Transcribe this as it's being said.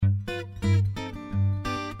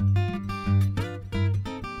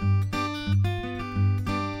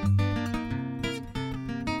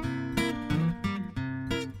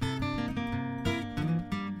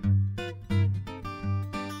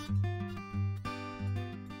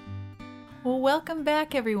Well, welcome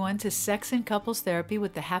back, everyone, to Sex and Couples Therapy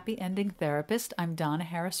with the Happy Ending Therapist. I'm Donna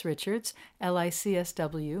Harris Richards,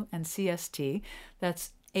 LICSW and CST.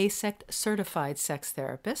 That's ASECT Certified Sex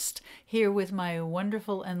Therapist. Here with my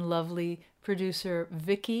wonderful and lovely producer,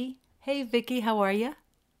 Vicky. Hey, Vicky, how are you?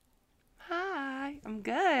 Hi, I'm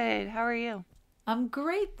good. How are you? I'm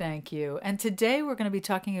great, thank you. And today we're going to be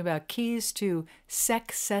talking about keys to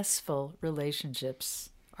successful relationships.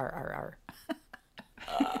 R.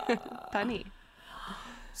 Funny.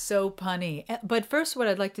 So punny. But first, what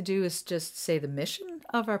I'd like to do is just say the mission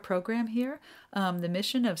of our program here. The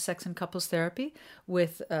mission of Sex and Couples Therapy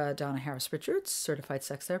with Donna Harris Richards, certified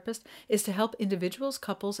sex therapist, is to help individuals,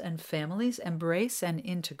 couples, and families embrace and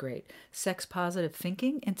integrate sex positive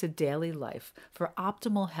thinking into daily life for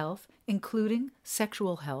optimal health, including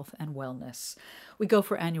sexual health and wellness. We go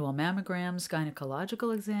for annual mammograms,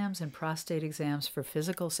 gynecological exams, and prostate exams for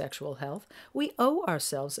physical sexual health. We owe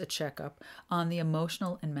ourselves a checkup on the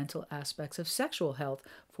emotional and mental aspects of sexual health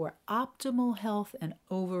for optimal health and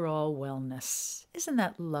overall wellness. Isn't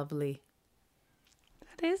that lovely?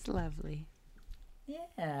 That is lovely.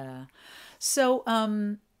 Yeah. So,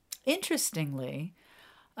 interestingly,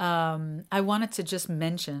 I wanted to just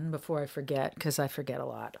mention before I forget, because I forget a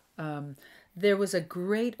lot. There was a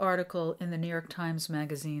great article in the New York Times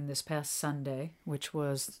Magazine this past Sunday, which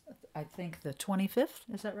was, I think, the 25th.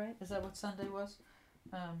 Is that right? Is that what Sunday was?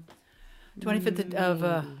 25th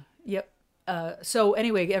of, yep. So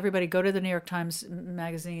anyway, everybody go to the New York Times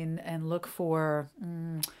Magazine and look for,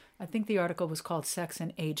 I think the article was called Sex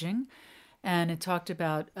and Aging. And it talked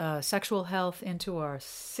about sexual health into our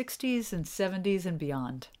 60s and 70s and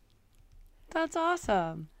beyond. That's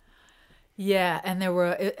awesome. Yeah, and there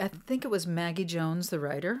were, I think it was Maggie Jones, the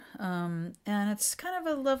writer, and it's kind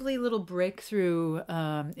of a lovely little breakthrough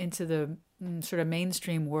into the sort of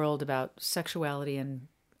mainstream world about sexuality and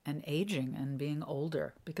aging and being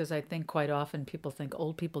older, because I think quite often people think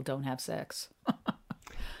old people don't have sex.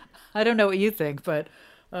 I don't know what you think, but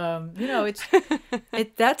it's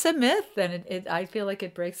that's a myth, and it I feel like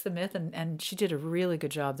it breaks the myth, and she did a really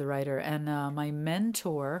good job, the writer, and my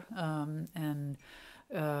mentor and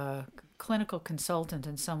clinical consultant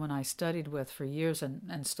and someone I studied with for years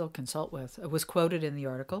and still consult with was quoted in the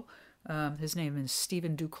article. His name is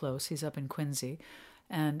Stephen Duclos. He's up in Quincy,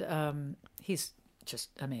 and he's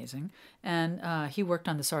just amazing. And he worked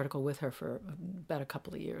on this article with her for about a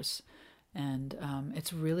couple of years, and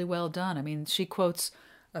it's really well done. I mean, she quotes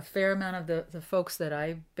a fair amount of the folks that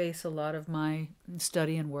I base a lot of my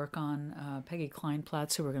study and work on. Peggy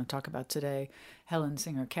Kleinplatz, who we're going to talk about today, Helen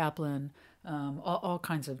Singer Kaplan, all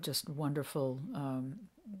kinds of just wonderful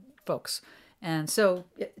folks. And so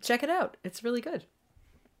check it out. It's really good.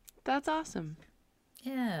 That's awesome.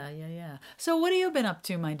 Yeah. So what have you been up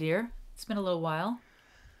to, my dear? It's been a little while.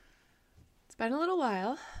 It's been a little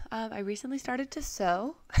while. I recently started to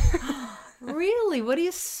sew. Really? What are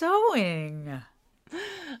you sewing?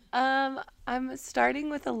 I'm starting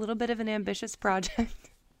with a little bit of an ambitious project.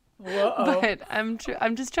 Whoa. But I'm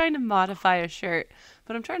just trying to modify a shirt.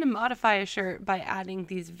 But I'm trying to modify a shirt by adding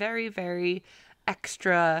these very, very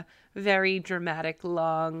extra, very dramatic,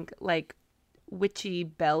 long, like witchy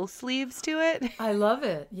bell sleeves to it. I love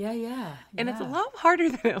it. Yeah. And it's a lot harder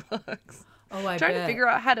than it looks. Oh, I Trying bet. to figure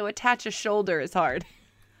out how to attach a shoulder is hard.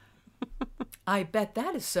 I bet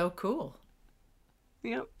that is so cool.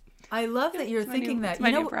 Yep. I love that you're thinking that. It's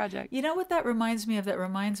my new project. You know what that reminds me of? That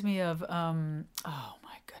reminds me of, oh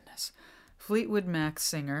my goodness, Fleetwood Mac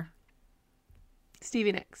singer.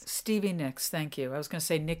 Stevie Nicks. Stevie Nicks, thank you. I was going to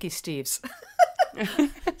say Nikki Steves.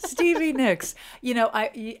 Stevie Nicks. You know,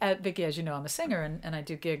 Vicky, as you know, I'm a singer and I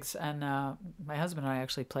do gigs, and my husband and I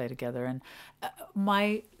actually play together. And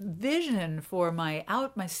my vision for my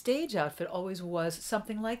stage outfit always was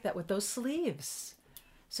something like that with those sleeves.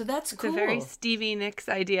 So that's cool. It's a very Stevie Nicks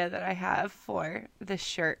idea that I have for this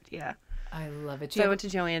shirt. Yeah. I love it. So I went to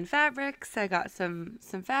Joann Fabrics. I got some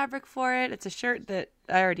fabric for it. It's a shirt that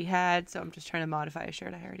I already had, so I'm just trying to modify a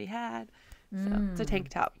shirt I already had. So it's a tank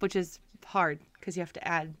top, which is hard because you have to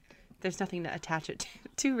add. There's nothing to attach it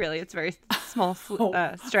to really. It's very small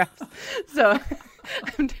straps. So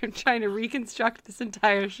I'm trying to reconstruct this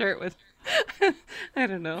entire shirt with. I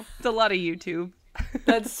don't know. It's a lot of YouTube.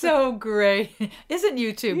 That's so great. Isn't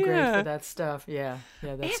YouTube great for that stuff? Yeah,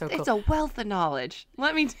 that's so cool. It's a wealth of knowledge.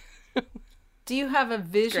 Let me. Do you have a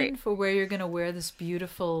vision for where you're going to wear this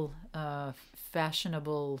beautiful,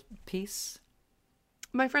 fashionable piece?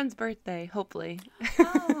 My friend's birthday, hopefully.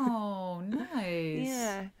 Oh, nice.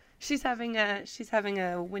 Yeah. She's having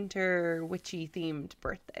a winter witchy themed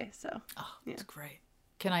birthday, so. Oh, that's great.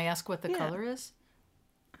 Can I ask what the color is?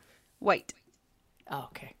 White. Oh,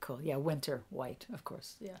 okay, cool. Yeah, winter white, of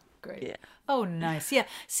course. Yeah, great. Yeah. Oh, nice. Yeah.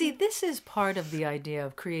 See, this is part of the idea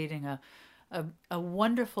of creating a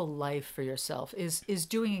wonderful life for yourself is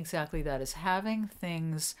doing exactly that, is having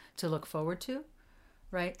things to look forward to,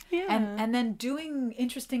 right? Yeah. And then doing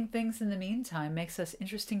interesting things in the meantime makes us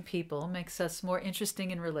interesting people, makes us more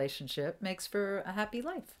interesting in relationship, makes for a happy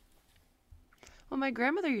life. Well, my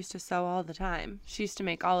grandmother used to sew all the time. She used to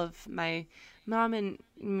make all of my mom and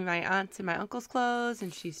my aunts and my uncle's clothes,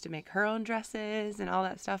 and she used to make her own dresses and all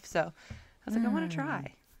that stuff. So I was like, I want to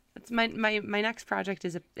try. That's my next project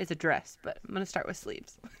is a dress, but I'm gonna start with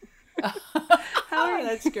sleeves.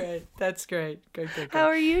 That's great. That's great. Good, good, good. How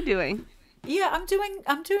are you doing? Yeah, I'm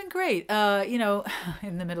doing great. You know,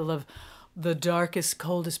 in the middle of the darkest,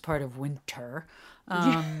 coldest part of winter.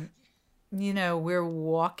 You know, we're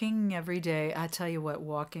walking every day. I tell you what,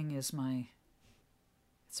 walking is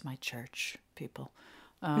it's my church, people.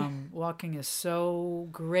 Walking is so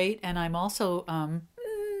great, and I'm also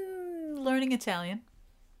learning Italian.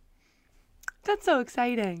 That's so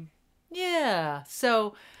exciting. Yeah.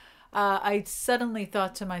 So I suddenly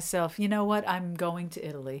thought to myself, you know what? I'm going to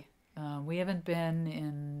Italy. We haven't been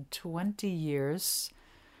in 20 years,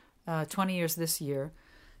 20 years this year.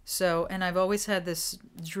 So, and I've always had this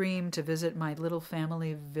dream to visit my little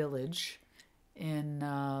family village in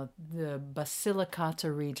the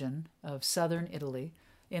Basilicata region of southern Italy,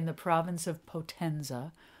 in the province of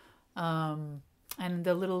Potenza. And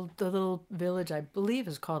the little village, I believe,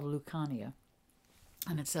 is called Lucania.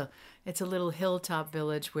 And it's a little hilltop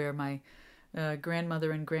village where my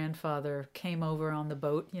grandmother and grandfather came over on the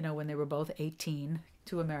boat, you know, when they were both 18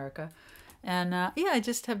 to America. And yeah, I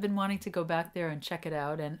just have been wanting to go back there and check it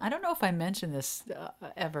out. And I don't know if I mentioned this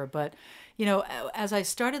ever, but, you know, as I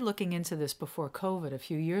started looking into this before COVID a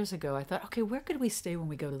few years ago, I thought, okay, where could we stay when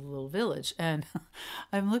we go to the little village? And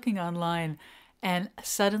I'm looking online, and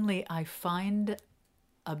suddenly I find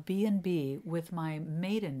a B&B with my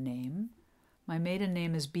maiden name. My maiden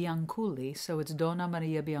name is Bianculi, so it's Donna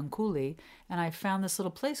Maria Bianculi, and I found this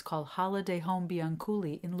little place called Holiday Home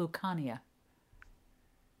Bianculi in Lucania,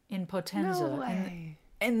 in Potenza, No way.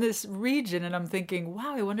 in this region. And I'm thinking,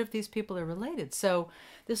 wow, I wonder if these people are related. So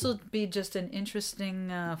this will be just an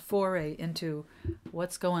interesting foray into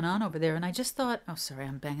what's going on over there. And I just thought, oh, sorry,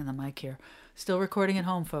 I'm banging the mic here. Still recording at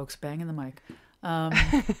home, folks, banging the mic.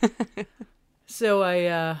 So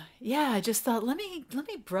I just thought, let me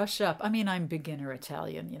brush up. I mean, I'm beginner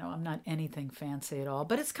Italian, you know, I'm not anything fancy at all,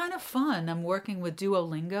 but it's kind of fun. I'm working with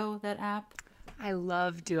Duolingo, that app. I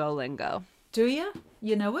love Duolingo. Do you?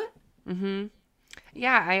 You know it? Mm-hmm.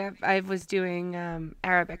 Yeah, I was doing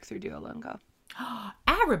Arabic through Duolingo.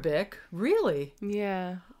 Arabic? Really?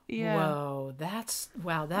 Yeah. Yeah. Whoa, that's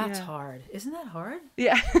hard. Isn't that hard?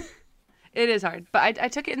 Yeah. It is hard, but I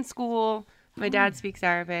took it in school. My dad speaks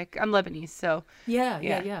Arabic. I'm Lebanese, so Yeah.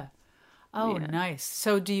 Oh, Yeah. nice.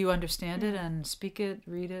 So do you understand it and speak it,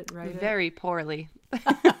 read it, write it? very poorly.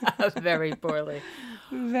 Very poorly.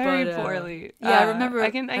 Very But, poorly. yeah, I remember- I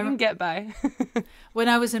can get by. When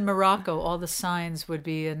I was in Morocco, all the signs would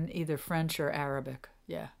be in either French or Arabic.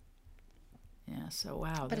 Yeah. Yeah, so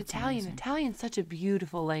wow. But that's amazing. Italian's such a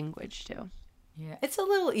beautiful language too. Yeah, it's a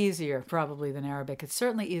little easier probably than Arabic. It's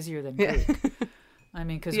certainly easier than Greek. I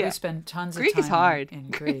mean, because we spend tons of Greek time is hard. in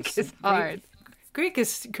Greece. Greek is hard. Greek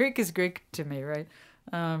is Greek to me, right?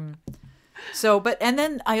 And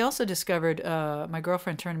then I also discovered, my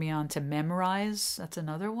girlfriend turned me on to Memrise. That's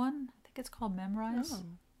another one. I think it's called Memrise. Oh.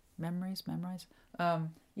 Memrise.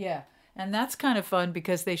 Yeah, and that's kind of fun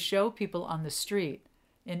because they show people on the street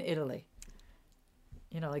in Italy.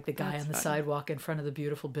 You know, like the guy That's on the fun. sidewalk in front of the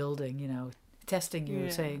beautiful building, you know, testing you, Yeah.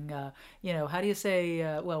 saying, you know, how do you say,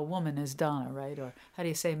 well, woman is donna, right? Or how do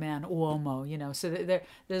you say man, uomo, you know? So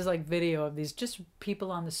there's like video of these just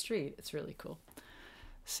people on the street. It's really cool.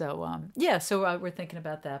 So, yeah, so we're thinking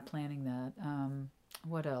about that, planning that.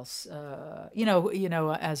 What else? You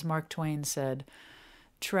know, as Mark Twain said,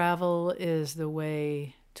 travel is the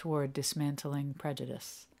way toward dismantling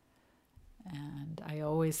prejudice. And I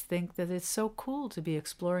always think that it's so cool to be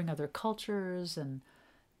exploring other cultures and,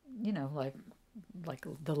 you know, like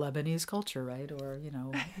the Lebanese culture, right? Or, you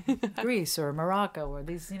know, Greece or Morocco or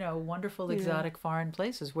these, you know, wonderful exotic foreign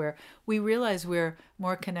places where we realize we're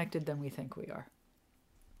more connected than we think we are.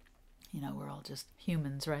 You know, we're all just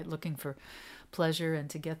humans, right? Looking for pleasure and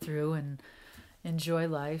to get through and enjoy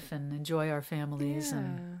life and enjoy our families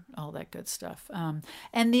and all that good stuff.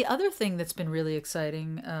 And the other thing that's been really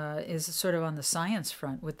exciting is sort of on the science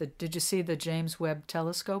front. Did you see the James Webb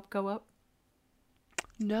Telescope go up?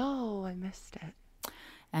 No, I missed it.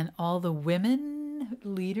 And all the women women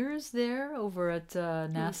leaders there over at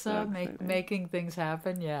NASA so exciting. making things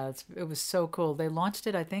happen. Yeah, it was so cool. They launched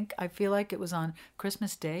it, I feel like it was on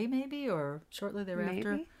Christmas Day maybe or shortly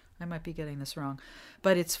thereafter. Maybe. I might be getting this wrong.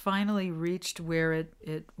 But it's finally reached where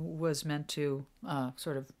it was meant to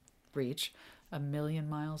sort of reach, 1,000,000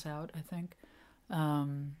 miles out, I think.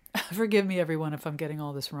 Forgive me, everyone, if I'm getting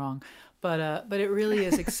all this wrong, but it really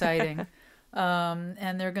is exciting,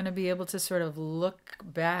 and they're going to be able to sort of look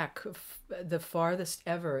back the farthest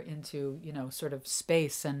ever into sort of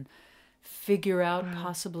space and figure out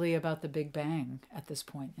possibly about the Big Bang at this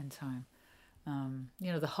point in time.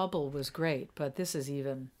 The Hubble was great, but this is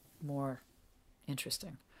even more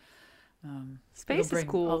interesting. Space is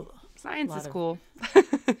cool. Science is cool.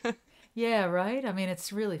 Yeah, right? I mean,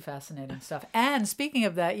 it's really fascinating stuff. And speaking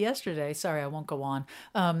of that, yesterday, sorry, I won't go on,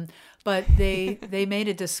 but they made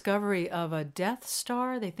a discovery of a Death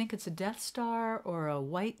Star. They think it's a Death Star or a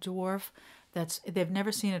white dwarf. They've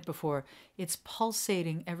never seen it before. It's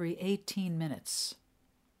pulsating every 18 minutes.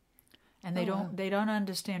 And they don't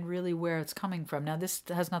understand really where it's coming from. Now, this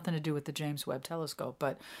has nothing to do with the James Webb Telescope,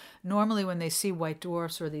 but normally when they see white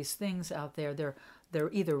dwarfs or these things out there, they're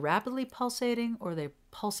either rapidly pulsating or they're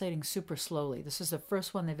pulsating super slowly. This is the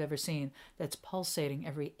first one they've ever seen that's pulsating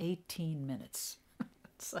every 18 minutes.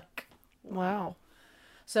 It's like, wow.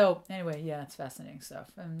 So anyway, yeah, it's fascinating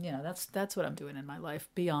stuff. And, that's what I'm doing in my life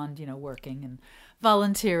beyond, working and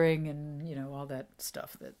volunteering and, all that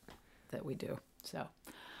stuff that we do. So,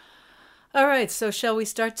 all right. So shall we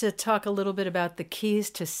start to talk a little bit about the keys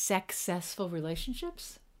to successful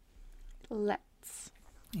relationships? Let's.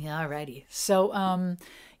 Yeah, alrighty. So,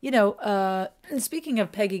 speaking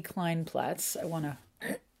of Peggy Klein-Platz, I want to...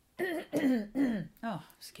 oh,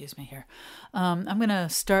 excuse me here. I'm going to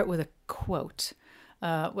start with a quote.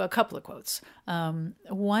 A couple of quotes.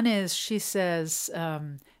 One is, she says,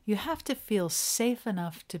 you have to feel safe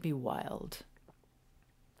enough to be wild.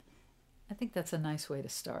 I think that's a nice way to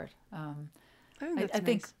start. I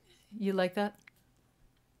think you like that?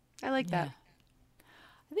 I like that.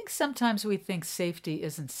 I think sometimes we think safety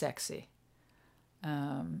isn't sexy.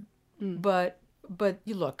 But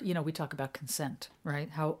you look, we talk about consent, right?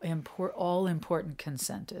 How all important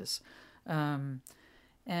consent is. And,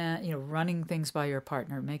 running things by your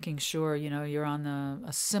partner, making sure, you're on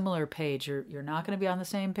a similar page. You're not going to be on the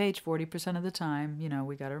same page 40% of the time.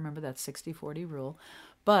 We got to remember that 60-40 rule.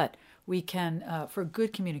 But we can, for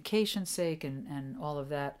good communication's sake and all of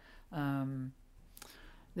that,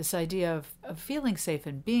 this idea of feeling safe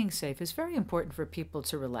and being safe is very important for people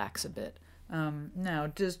to relax a bit. Now,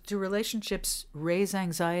 do relationships raise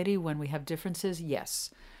anxiety when we have differences? Yes.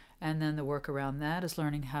 And then the work around that is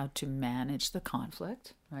learning how to manage the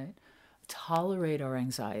conflict, right? Tolerate our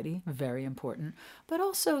anxiety, very important. But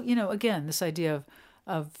also, again, this idea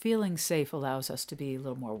of feeling safe allows us to be a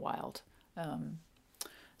little more wild.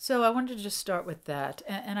 So I wanted to just start with that.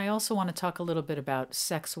 And I also want to talk a little bit about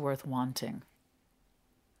sex worth wanting.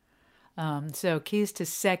 So keys to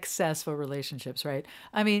successful relationships, right?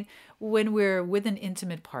 I mean, when we're with an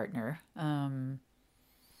intimate partner,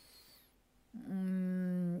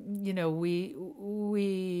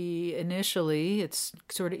 we initially, it's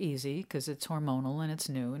sort of easy because it's hormonal and it's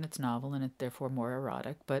new and it's novel and it's therefore more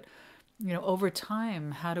erotic. But, over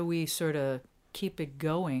time, how do we sort of keep it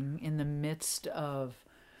going in the midst of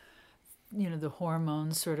the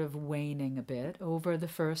hormones sort of waning a bit over the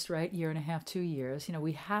first, year and a half, 2 years?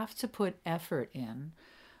 We have to put effort in.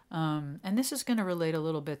 And this is going to relate a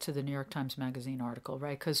little bit to the New York Times Magazine article,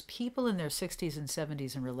 right? Because people in their 60s and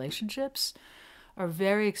 70s in relationships are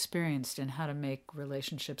very experienced in how to make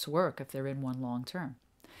relationships work if they're in one long term.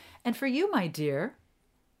 And for you, my dear,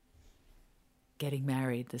 getting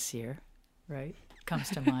married this year, right? Comes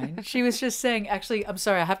to mind. She was just saying, actually, I'm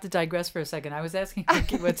sorry, I have to digress for a second. I was asking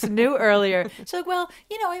Vicky what's new earlier. She's like, well,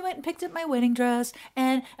 I went and picked up my wedding dress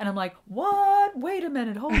and I'm like, what? Wait a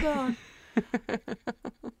minute, hold on.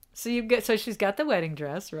 So she's got the wedding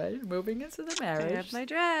dress, right? Moving into the marriage. I have my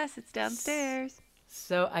dress. It's downstairs.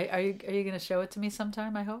 So are you going to show it to me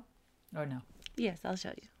sometime, I hope? Or no? Yes, I'll show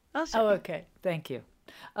you. you. Okay. Thank you.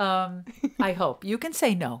 I hope. You can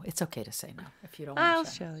say no. It's okay to say no if you don't want I'll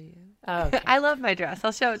to show you. Okay. I love my dress.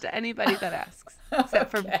 I'll show it to anybody that asks.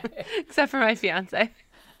 Except for my fiance.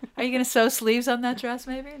 Are you going to sew sleeves on that dress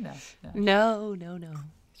maybe? No. No.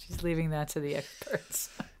 She's leaving that to the experts.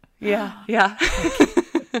 Yeah.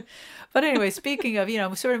 But anyway, speaking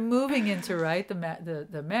of, sort of moving into,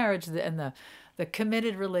 the marriage and the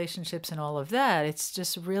committed relationships and all of that, it's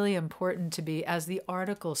just really important to be, as the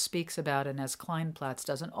article speaks about and as Klein-Platz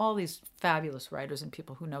does, and all these fabulous writers and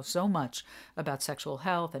people who know so much about sexual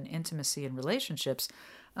health and intimacy and relationships,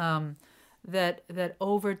 that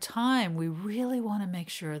over time we really want to make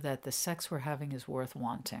sure that the sex we're having is worth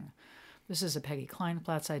wanting. This is a Peggy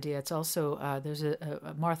Kleinplatz idea. It's also, there's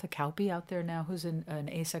a Martha Kauppi out there now who's an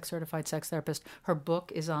ASEX certified sex therapist. Her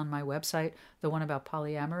book is on my website, the one about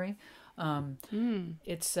polyamory.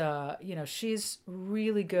 It's, she's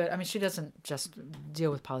really good. I mean, she doesn't just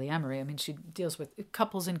deal with polyamory. I mean, she deals with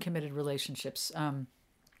couples in committed relationships.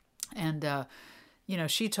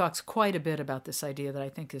 She talks quite a bit about this idea that I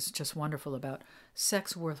think is just wonderful about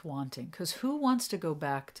sex worth wanting. Because who wants to go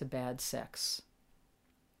back to bad sex?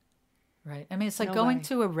 Right? I mean, it's like going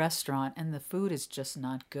to a restaurant and the food is just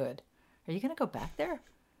not good. Are you going to go back there?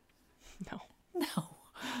 No.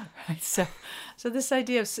 Right. So this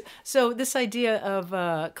idea of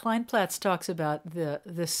Kleinplatz talks about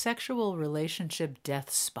the sexual relationship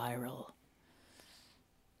death spiral.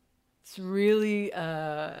 It's really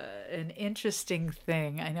an interesting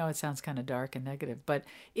thing. I know it sounds kind of dark and negative, but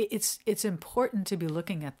it's important to be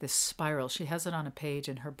looking at this spiral. She has it on a page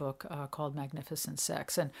in her book called Magnificent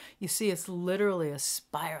Sex. And you see it's literally a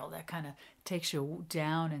spiral that kind of takes you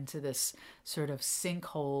down into this sort of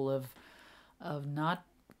sinkhole of not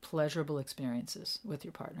pleasurable experiences with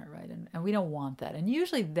your partner, right? And we don't want that. And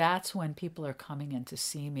usually that's when people are coming in to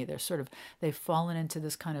see me. They've fallen into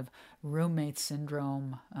this kind of roommate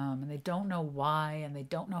syndrome, and they don't know why, and they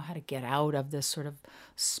don't know how to get out of this sort of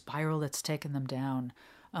spiral that's taken them down.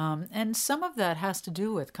 And some of that has to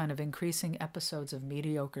do with kind of increasing episodes of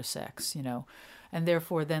mediocre sex, and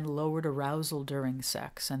therefore then lowered arousal during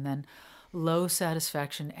sex, and then low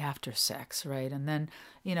satisfaction after sex, right? And then,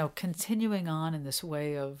 continuing on in this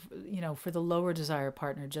way of, for the lower desire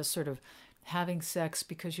partner, just sort of having sex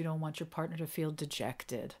because you don't want your partner to feel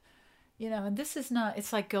dejected. And this is not,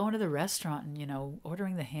 it's like going to the restaurant and,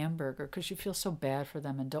 ordering the hamburger because you feel so bad for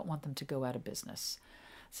them and don't want them to go out of business.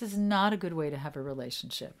 This is not a good way to have a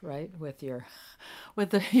relationship, right? With your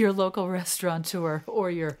local restaurateur or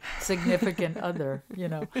your significant other,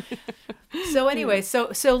 So anyway,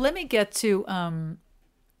 so let me get to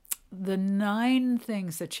the 9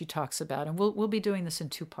 things that she talks about, and we'll be doing this in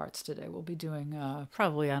 2 parts today. We'll be doing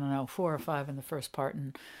probably 4 or 5 in the first part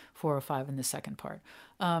and 4 or 5 in the second part.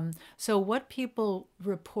 So what people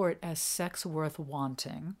report as sex worth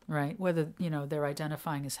wanting, right? Whether they're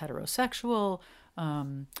identifying as heterosexual,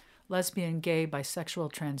 lesbian, gay,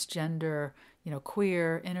 bisexual, transgender,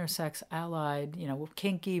 queer, intersex, allied,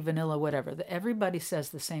 kinky, vanilla, whatever. Everybody says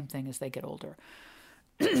the same thing as they get older.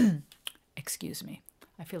 Excuse me.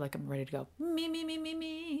 I feel like I'm ready to go.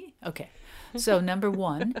 Me. Okay. So number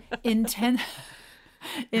 1, intense.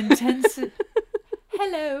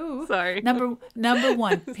 Hello. Sorry. Number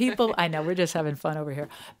 1, people. I know we're just having fun over here.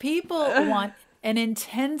 People want an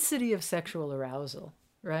intensity of sexual arousal,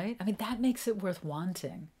 right? I mean, that makes it worth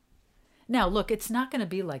wanting. Now, look, it's not going to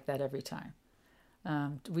be like that every time.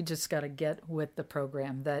 We just got to get with the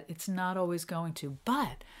program that it's not always going to.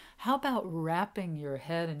 But how about wrapping your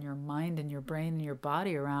head and your mind and your brain and your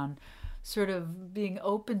body around sort of being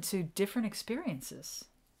open to different experiences,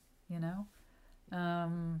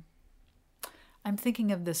 I'm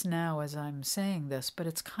thinking of this now as I'm saying this, but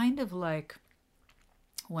it's kind of like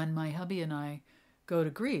when my hubby and I go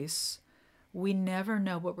to Greece, we never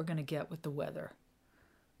know what we're going to get with the weather.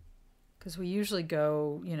 Because we usually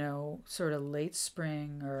go, sort of late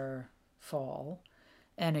spring or fall,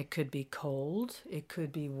 and it could be cold, it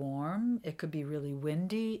could be warm, it could be really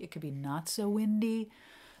windy, it could be not so windy.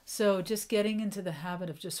 So just getting into the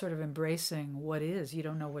habit of just sort of embracing what is, you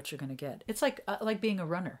don't know what you're going to get. It's like being a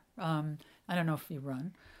runner. I don't know if you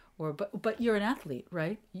run, but you're an athlete,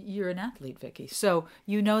 right? You're an athlete, Vicky. So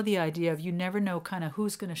the idea of you never know kind of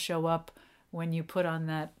who's going to show up when you put on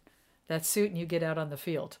that suit and you get out on the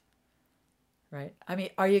field. Right? I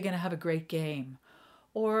mean, are you going to have a great game?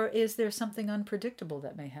 Or is there something unpredictable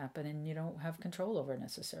that may happen and you don't have control over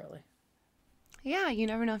necessarily? Yeah, you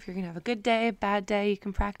never know if you're going to have a good day, a bad day. You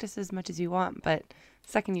can practice as much as you want, but the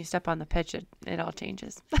second you step on the pitch, it all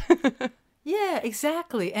changes. Yeah,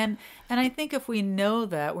 exactly. And I think if we know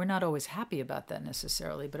that, we're not always happy about that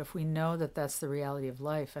necessarily, but if we know that that's the reality of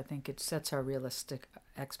life, I think it sets our realistic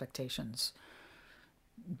expectations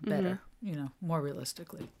better, more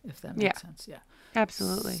realistically, if that makes sense. Yeah,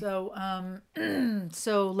 absolutely. So,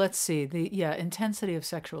 so let's see the intensity of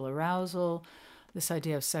sexual arousal, this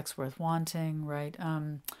idea of sex worth wanting, right?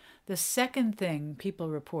 The second thing people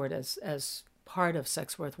report as part of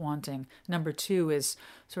sex worth wanting, number 2, is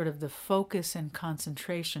sort of the focus and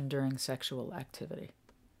concentration during sexual activity.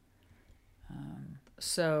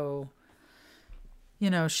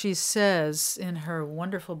 She says in her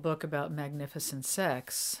wonderful book about magnificent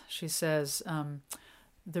sex, she says,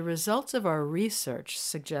 The results of our research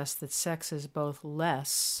suggest that sex is both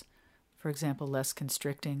less, for example, less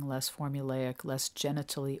constricting, less formulaic, less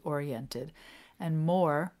genitally oriented, and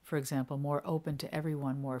more, for example, more open to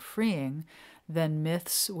everyone, more freeing than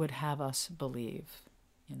myths would have us believe.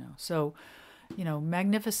 So,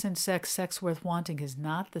 magnificent sex, sex worth wanting is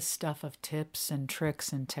not the stuff of tips and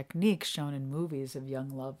tricks and techniques shown in movies of young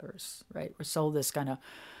lovers, right? We're sold this kind of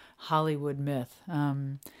Hollywood myth.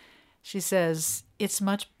 She says, it's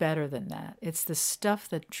much better than that. It's the stuff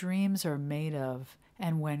that dreams are made of,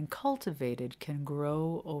 and when cultivated, can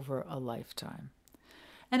grow over a lifetime.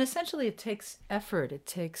 And essentially, it takes effort, it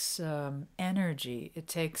takes energy, it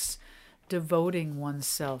takes devoting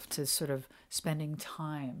oneself to sort of spending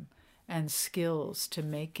time and skills to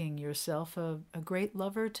making yourself a great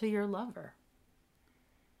lover to your lover.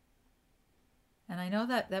 And I know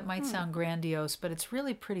that might sound grandiose, but it's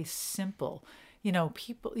really pretty simple.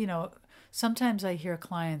 People, sometimes I hear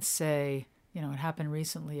clients say, it happened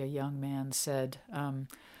recently, a young man said,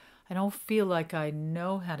 I don't feel like I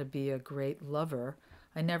know how to be a great lover.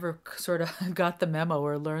 I never sort of got the memo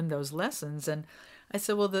or learned those lessons. And I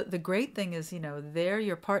said, well, the great thing is, there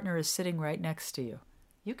your partner is sitting right next to you.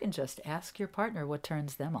 You can just ask your partner what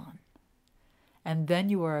turns them on. And then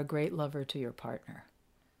you are a great lover to your partner.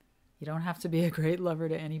 You don't have to be a great lover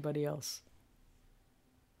to anybody else.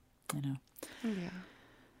 Yeah.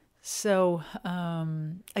 So,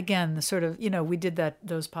 again, the sort of, we did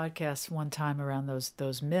those podcasts one time around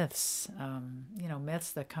those myths,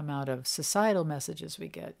 myths that come out of societal messages we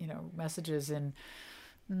get, messages in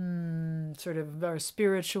sort of our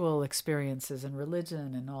spiritual experiences and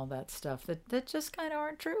religion and all that stuff that just kind of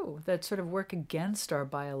aren't true, that sort of work against our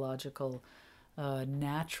biological,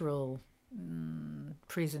 natural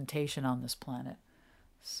presentation on this planet.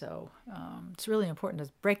 So it's really important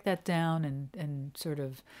to break that down and sort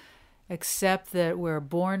of accept that we're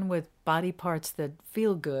born with body parts that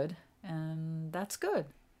feel good, and that's good.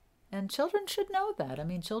 And children should know that. I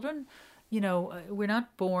mean, children, we're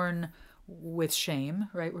not born with shame,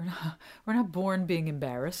 right? We're not born being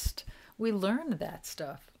embarrassed. We learn that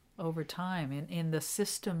stuff over time in the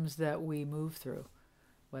systems that we move through,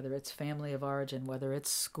 whether it's family of origin, whether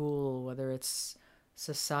it's school, whether it's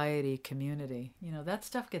society, community, that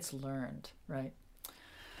stuff gets learned, right?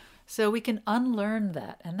 So we can unlearn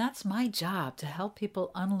that. And that's my job, to help people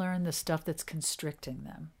unlearn the stuff that's constricting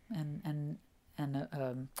them and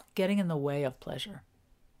getting in the way of pleasure.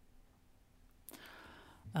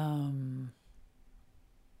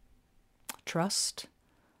 Trust,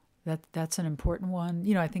 that's an important one.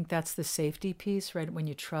 I think that's the safety piece, right? When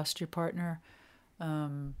you trust your partner.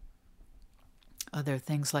 Other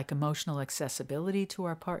things like emotional accessibility to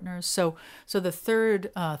our partners. So the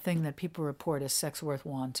third thing that people report as sex worth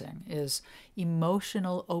wanting is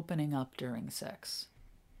emotional opening up during sex.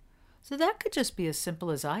 So that could just be as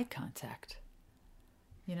simple as eye contact.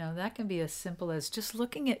 That can be as simple as just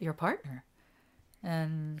looking at your partner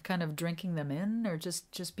and kind of drinking them in, or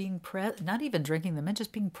just being not even drinking them in,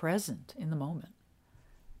 just being present in the moment.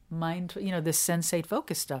 This sensate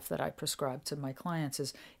focus stuff that I prescribe to my clients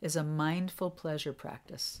is a mindful pleasure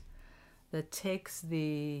practice that takes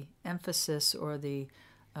the emphasis or the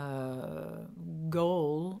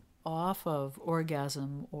goal off of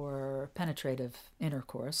orgasm or penetrative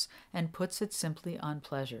intercourse and puts it simply on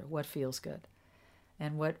pleasure, what feels good,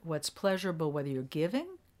 and what's pleasurable, whether you're giving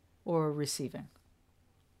or receiving.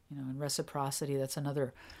 And reciprocity, that's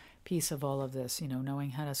another piece of all of this,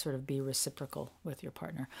 knowing how to sort of be reciprocal with your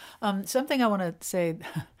partner. Something I want to say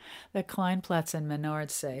that Kleinplatz and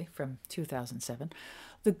Menard say from 2007,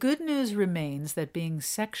 the good news remains that being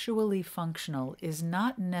sexually functional is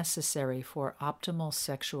not necessary for optimal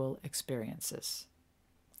sexual experiences.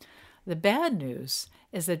 The bad news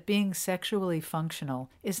is that being sexually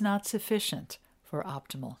functional is not sufficient for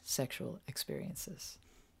optimal sexual experiences.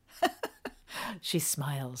 She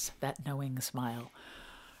smiles, that knowing smile.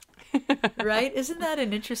 Right? Isn't that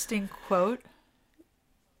an interesting quote?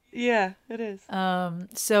 Yeah, it is.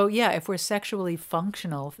 So if we're sexually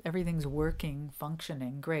functional, everything's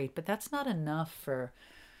functioning, great. But that's not enough for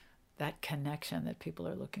that connection that people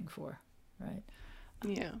are looking for, right?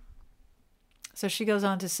 Yeah. So she goes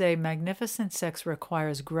on to say, magnificent sex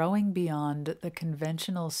requires growing beyond the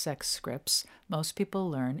conventional sex scripts most people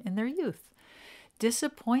learn in their youth.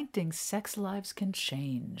 Disappointing sex lives can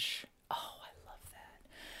change. Oh, I love that.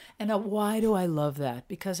 And why do I love that?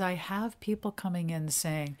 Because I have people coming in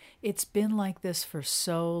saying, it's been like this for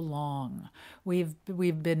so long. We've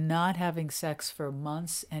been not having sex for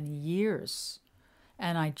months and years,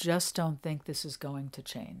 and I just don't think this is going to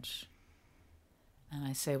change. And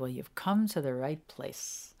I say, well, you've come to the right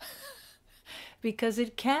place. because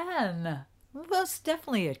it can. Most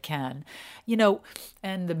definitely it can.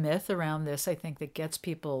 And the myth around this, I think, that gets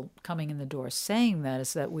people coming in the door saying that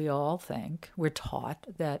is that we all think, we're taught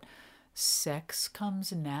that sex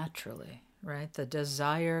comes naturally, right? The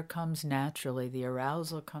desire comes naturally, the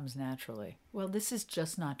arousal comes naturally. Well, this is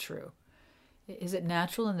just not true. Is it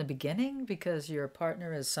natural in the beginning because your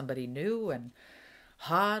partner is somebody new and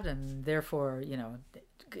hot and therefore,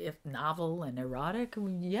 if novel and erotic?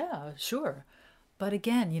 Yeah, sure. But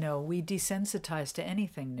again, we desensitize to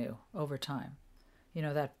anything new over time.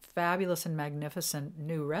 That fabulous and magnificent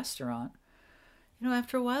new restaurant,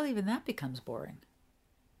 after a while, even that becomes boring.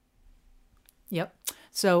 Yep.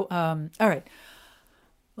 So, all right.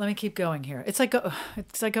 Let me keep going here. It's like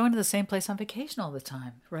going to the same place on vacation all the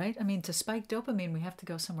time, right? I mean, to spike dopamine, we have to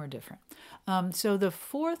go somewhere different. So the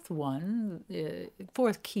fourth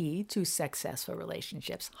key to successful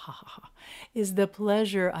relationships, is the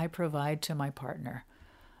pleasure I provide to my partner.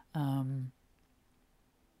 And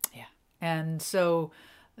so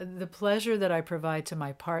the pleasure that I provide to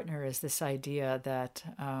my partner is this idea that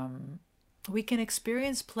we can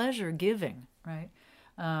experience pleasure giving, right?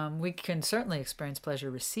 We can certainly experience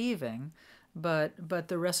pleasure receiving, but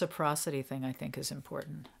the reciprocity thing, I think, is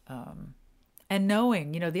important. And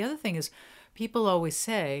knowing, the other thing is people always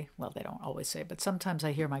say, well, they don't always say, but sometimes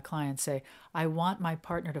I hear my clients say, I want my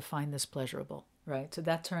partner to find this pleasurable, right? So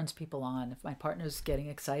that turns people on. If my partner's getting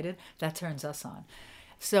excited, that turns us on.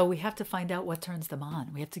 So we have to find out what turns them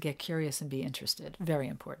on. We have to get curious and be interested. Very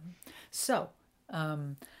important. So,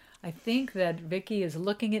 I think that Vicki is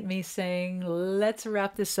looking at me saying, let's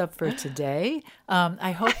wrap this up for today.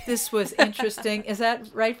 I hope this was interesting. Is that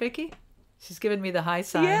right, Vicki? She's giving me the high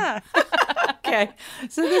sign. Yeah. Okay.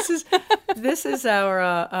 So this is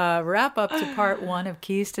our wrap up to part 1 of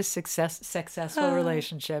Keys to Successful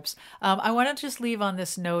Relationships. I want to just leave on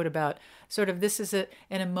this note about sort of this is an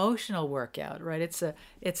emotional workout, right? It's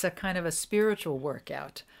a kind of a spiritual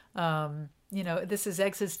workout. This is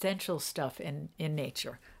existential stuff in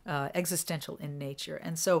nature. Existential in nature.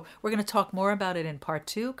 And so we're going to talk more about it in part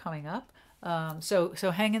 2 coming up. So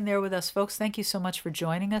hang in there with us, folks. Thank you so much for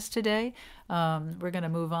joining us today. We're going to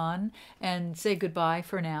move on and say goodbye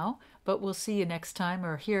for now, but we'll see you next time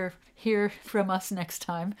or hear from us next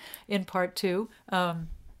time in part 2.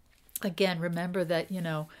 Again, remember that,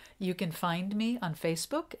 you can find me on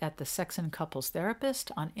Facebook at the Sex and Couples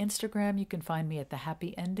Therapist. On Instagram, you can find me at the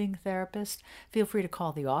Happy Ending Therapist. Feel free to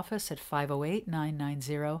call the office at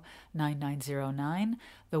 508-990-9909.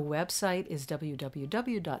 The website is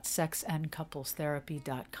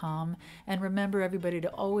www.sexandcouplestherapy.com. And remember, everybody, to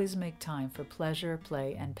always make time for pleasure,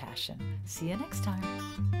 play, and passion. See you next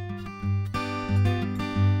time.